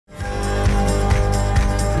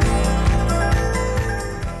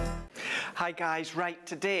Hi guys, right,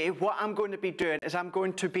 today what I'm going to be doing is I'm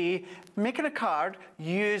going to be making a card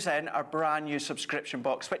using our brand new subscription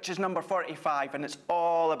box, which is number 45, and it's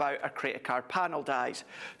all about our Create a Card panel dies.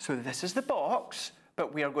 So this is the box,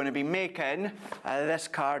 but we are going to be making this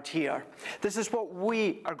card here. This is what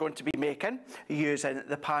we are going to be making using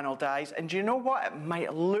the panel dies. And do you know what? It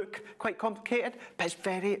might look quite complicated, but it's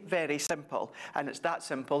very, very simple. And it's that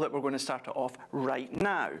simple that we're going to start it off right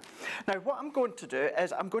now. Now, what I'm going to do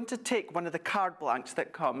is I'm going to take one of the card blanks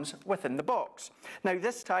that comes within the box. Now,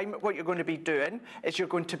 this time, what you're going to be doing is you're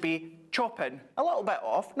going to be chopping a little bit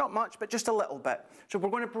off, not much, but just a little bit. So we're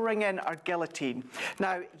going to bring in our guillotine.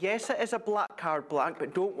 Now, yes, it is a black card blank,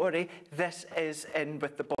 but don't worry, this is in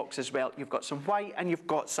with the box as well. You've got some white and you've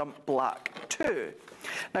got some black too.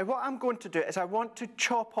 Now, what I'm going to do is I want to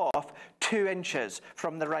chop off 2 inches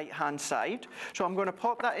from the right-hand side. So I'm going to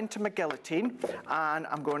pop that into my guillotine and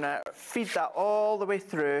I'm going to feed that all the way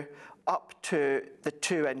through up to the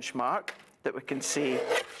 2-inch mark that we can see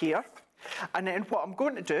here. And then what I'm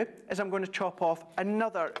going to do is I'm going to chop off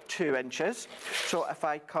another 2 inches. So if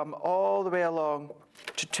I come all the way along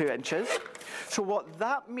to 2 inches. So what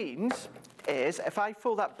that means is if I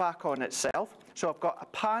fold that back on itself, so I've got a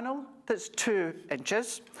panel that's 2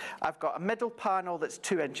 inches. I've got a middle panel that's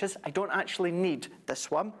 2 inches. I don't actually need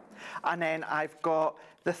this one. And then I've got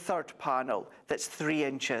the third panel that's 3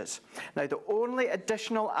 inches. Now, the only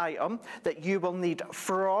additional item that you will need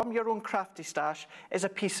from your own crafty stash is a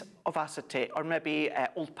piece of acetate or maybe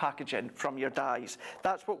old packaging from your dies.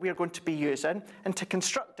 That's what we're going to be using. And to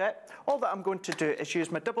construct it, all that I'm going to do is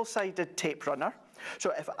use my double-sided tape runner.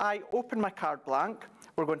 So if I open my card blank,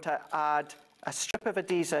 we're going to add a strip of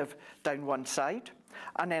adhesive down one side,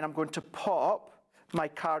 and then I'm going to pop my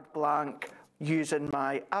card blank using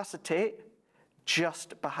my acetate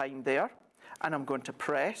just behind there, and I'm going to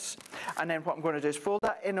press, and then what I'm going to do is fold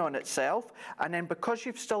that in on itself, and then because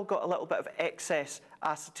you've still got a little bit of excess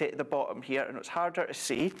acetate at the bottom here, and it's harder to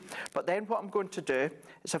see, but then what I'm going to do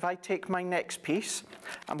is if I take my next piece,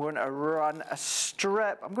 I'm going to run a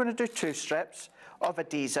strip, I'm going to do 2 strips of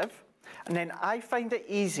adhesive, and then I find it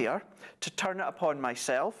easier to turn it upon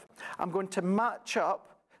myself. I'm going to match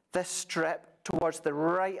up this strip towards the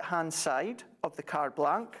right-hand side of the card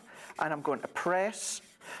blank, and I'm going to press,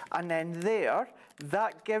 and then there,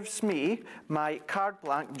 that gives me my card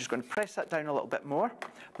blank. I'm just going to press that down a little bit more.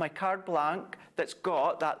 My card blank that's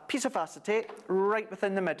got that piece of acetate right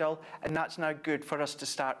within the middle, and that's now good for us to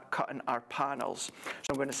start cutting our panels.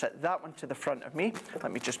 So I'm going to set that one to the front of me.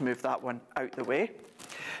 Let me just move that one out the way.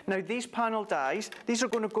 Now, these panel dies, these are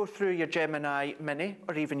going to go through your Gemini Mini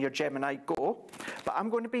or even your Gemini Go, but I'm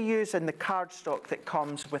going to be using the cardstock that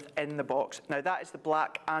comes within the box. Now, that is the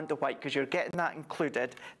black and the white because you're getting that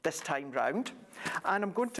included this time round. And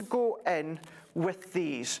I'm going to go in with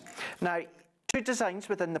these. Now, 2 designs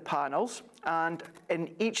within the panels, and in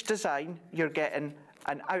each design, you're getting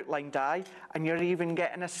an outline die, and you're even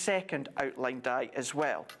getting a second outline die as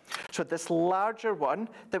well. So this larger one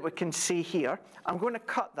that we can see here, I'm going to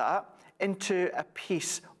cut that into a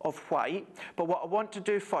piece of white, but what I want to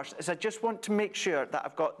do first is I just want to make sure that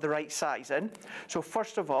I've got the right size in. So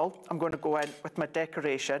first of all, I'm going to go in with my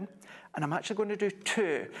decoration, and I'm actually going to do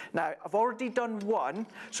 2. Now, I've already done 1,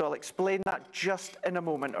 so I'll explain that just in a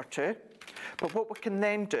moment or 2. But what we can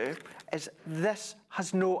then do is this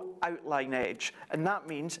has no outline edge, and that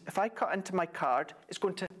means if I cut into my card, it's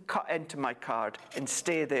going to cut into my card and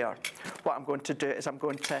stay there. What I'm going to do is I'm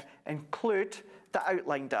going to include the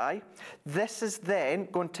outline die. This is then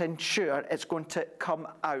going to ensure it's going to come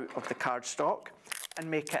out of the cardstock and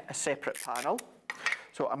make it a separate panel.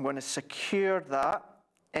 So I'm going to secure that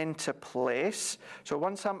into place. So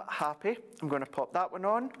once I'm happy, I'm going to pop that one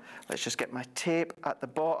on. Let's just get my tape at the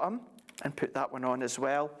bottom and put that one on as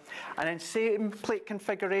well. And then same plate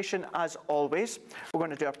configuration as always. We're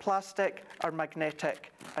going to do our plastic, our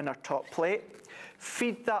magnetic, and our top plate.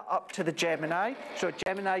 Feed that up to the Gemini. So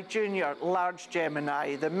Gemini Junior, large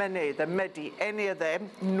Gemini, the Mini, the Midi, any of them,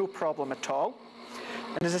 no problem at all.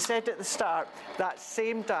 And as I said at the start, that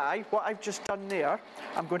same die, what I've just done there,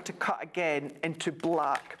 I'm going to cut again into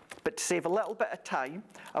black. But to save a little bit of time,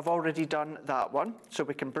 I've already done that one, so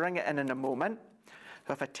we can bring it in a moment.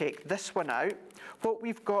 So if I take this one out, what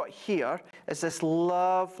we've got here is this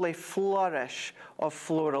lovely flourish of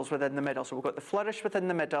florals within the middle. So we've got the flourish within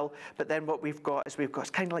the middle, but then what we've got is it's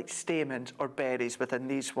kind of like stamens or berries within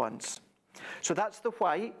these ones. So that's the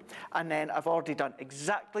white, and then I've already done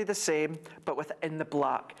exactly the same, but within the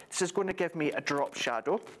black. This is going to give me a drop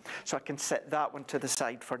shadow, so I can set that one to the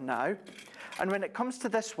side for now. And when it comes to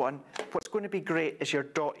this one, what's going to be great is your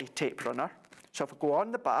dotty tape runner. So if I go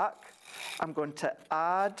on the back, I'm going to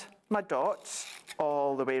add my dots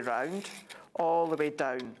all the way round, all the way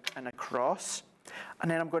down and across. And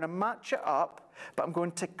then I'm going to match it up, but I'm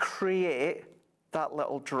going to create that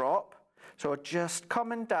little drop. So just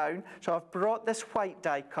coming down, so I've brought this white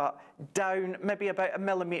die cut down maybe about 1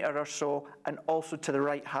 millimetre or so, and also to the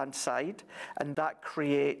right hand side, and that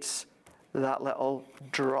creates that little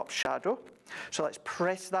drop shadow. So let's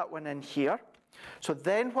press that one in here. So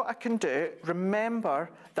then what I can do, remember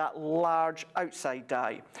that large outside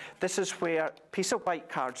die. This is where piece of white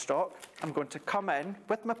cardstock, I'm going to come in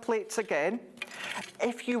with my plates again.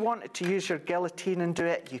 If you wanted to use your guillotine and do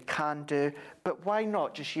it, you can do, but why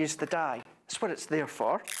not just use the die? That's what it's there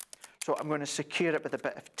for. So I'm going to secure it with a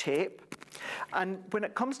bit of tape. And when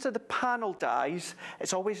it comes to the panel dies,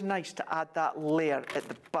 it's always nice to add that layer at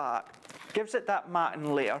the back. Gives it that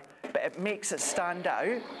matting layer, but it makes it stand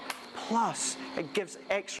out. Plus, it gives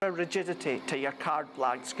extra rigidity to your card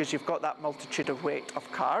blanks because you've got that multitude of weight of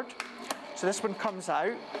card. So this one comes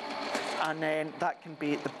out, and then that can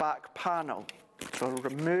be the back panel. So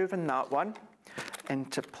removing that one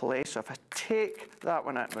into place. So if I take that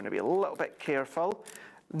one out, I'm going to be a little bit careful,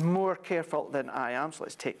 more careful than I am. So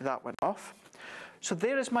let's take that one off. So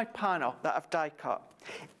there is my panel that I've die cut.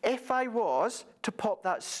 If I was to pop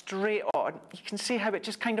that straight on, you can see how it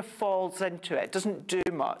just kind of falls into it. It doesn't do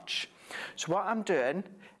much. So what I'm doing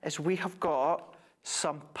is we have got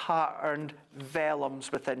some patterned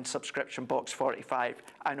vellums within subscription box 45.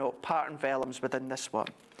 I know, patterned vellums within this one.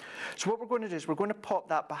 So what we're going to do is we're going to pop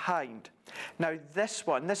that behind. Now this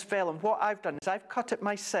one, this vellum, what I've done is I've cut it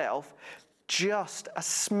myself just a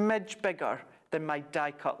smidge bigger than my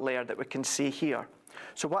die cut layer that we can see here.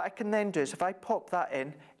 So what I can then do is if I pop that in,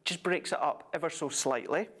 it just breaks it up ever so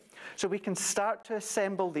slightly. So we can start to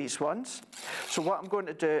assemble these ones. So what I'm going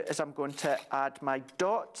to do is I'm going to add my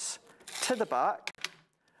dots to the back.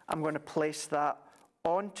 I'm going to place that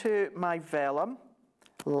onto my vellum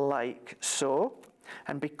like so.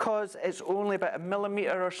 And because it's only about 1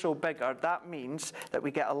 millimetre or so bigger, that means that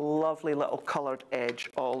we get a lovely little coloured edge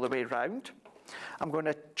all the way round. I'm going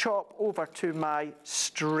to chop over to my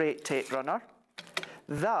straight tape runner.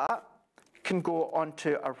 That can go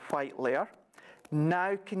onto our white layer.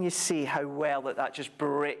 Now can you see how well that just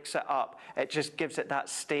breaks it up? It just gives it that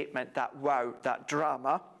statement, that wow, that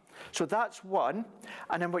drama. So that's one.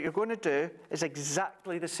 And then what you're going to do is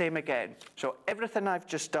exactly the same again. So everything I've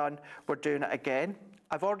just done, we're doing it again.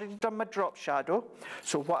 I've already done my drop shadow.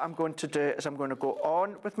 So what I'm going to do is I'm going to go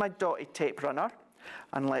on with my dotted tape runner,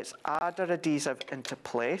 and let's add our adhesive into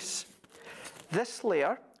place. This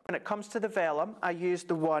layer, when it comes to the vellum, I use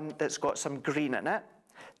the one that's got some green in it.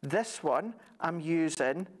 This one, I'm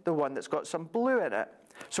using the one that's got some blue in it.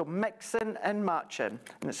 So mixing and matching,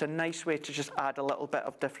 and it's a nice way to just add a little bit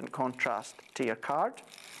of different contrast to your card.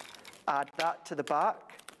 Add that to the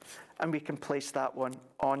back, and we can place that one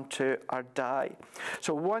onto our die.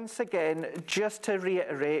 So once again, just to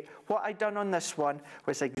reiterate, what I done on this one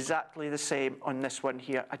was exactly the same on this one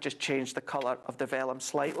here. I just changed the colour of the vellum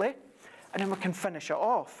slightly, and then we can finish it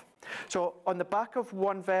off. So on the back of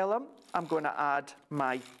one vellum, I'm going to add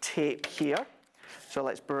my tape here. So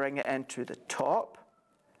let's bring it into the top.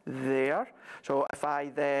 There. So if I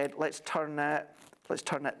then, let's turn it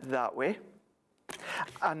that way.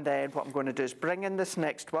 And then what I'm going to do is bring in this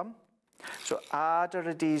next one. So add our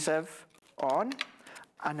adhesive on,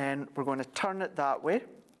 and then we're going to turn it that way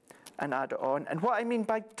and add it on. And what I mean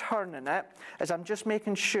by turning it is I'm just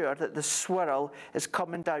making sure that the swirl is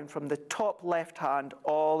coming down from the top left hand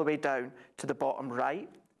all the way down to the bottom right.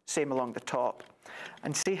 Same along the top.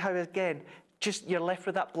 And see how, again, just you're left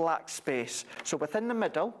with that black space. So within the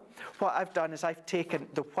middle, what I've done is I've taken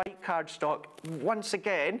the white cardstock. Once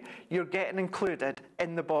again, you're getting included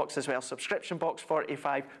in the box as well. Subscription box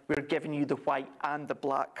 45, we're giving you the white and the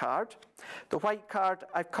black card. The white card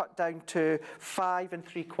I've cut down to 5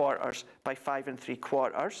 3/4 by 5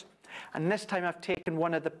 3/4. And this time I've taken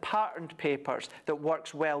one of the patterned papers that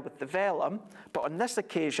works well with the vellum, but on this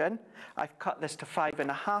occasion, I've cut this to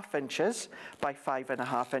 5.5 inches by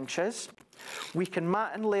 5.5 inches. We can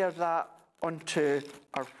mat and layer that onto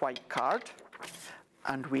our white card,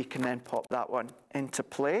 and we can then pop that one into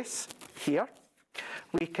place here.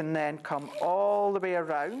 We can then come all the way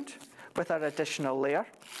around with our additional layer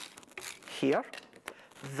here.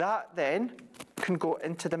 That then can go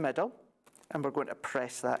into the middle, and we're going to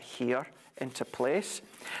press that here into place.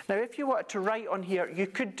 Now, if you wanted to write on here, you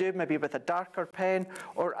could do maybe with a darker pen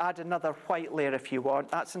or add another white layer if you want.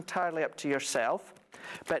 That's entirely up to yourself.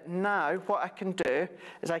 But now what I can do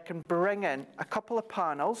is I can bring in a couple of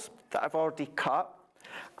panels that I've already cut,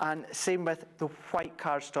 And same with the white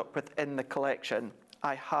cardstock within the collection.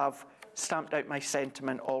 I have stamped out my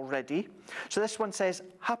sentiment already. So this one says,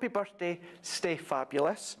 happy birthday, stay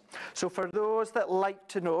fabulous. So for those that like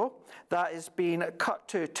to know, that is being cut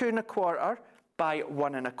to 2 1/4 by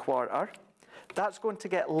 1 1/4. That's going to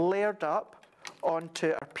get layered up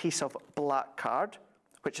onto a piece of black card,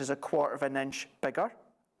 which is 1/4 inch bigger.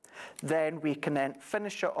 Then we can then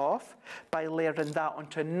finish it off by layering that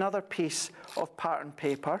onto another piece of pattern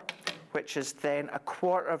paper, which is then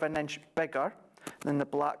 1/4 inch bigger than the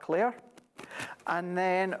black layer. And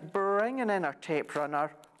then bringing in our tape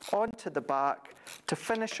runner onto the back to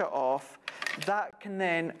finish it off. That can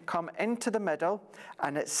then come into the middle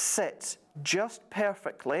and it sits just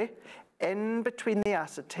perfectly in between the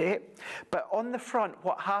acetate, but on the front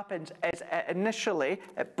what happens is initially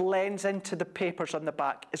it blends into the papers on the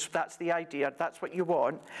back. That's the idea, that's what you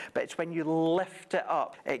want, but it's when you lift it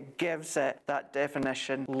up it gives it that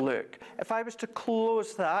definition look. If I was to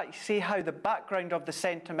close that, you see how the background of the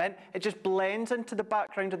sentiment, it just blends into the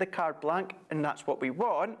background of the card blank, and that's what we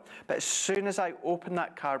want. But as soon as I open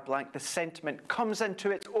that card blank, the sentiment comes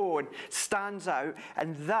into its own, stands out,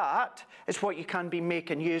 and that is what you can be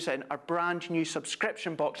making using our brand new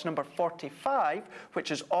subscription box number 45,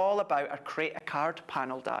 which is all about our Create a Card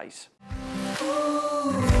panel dies.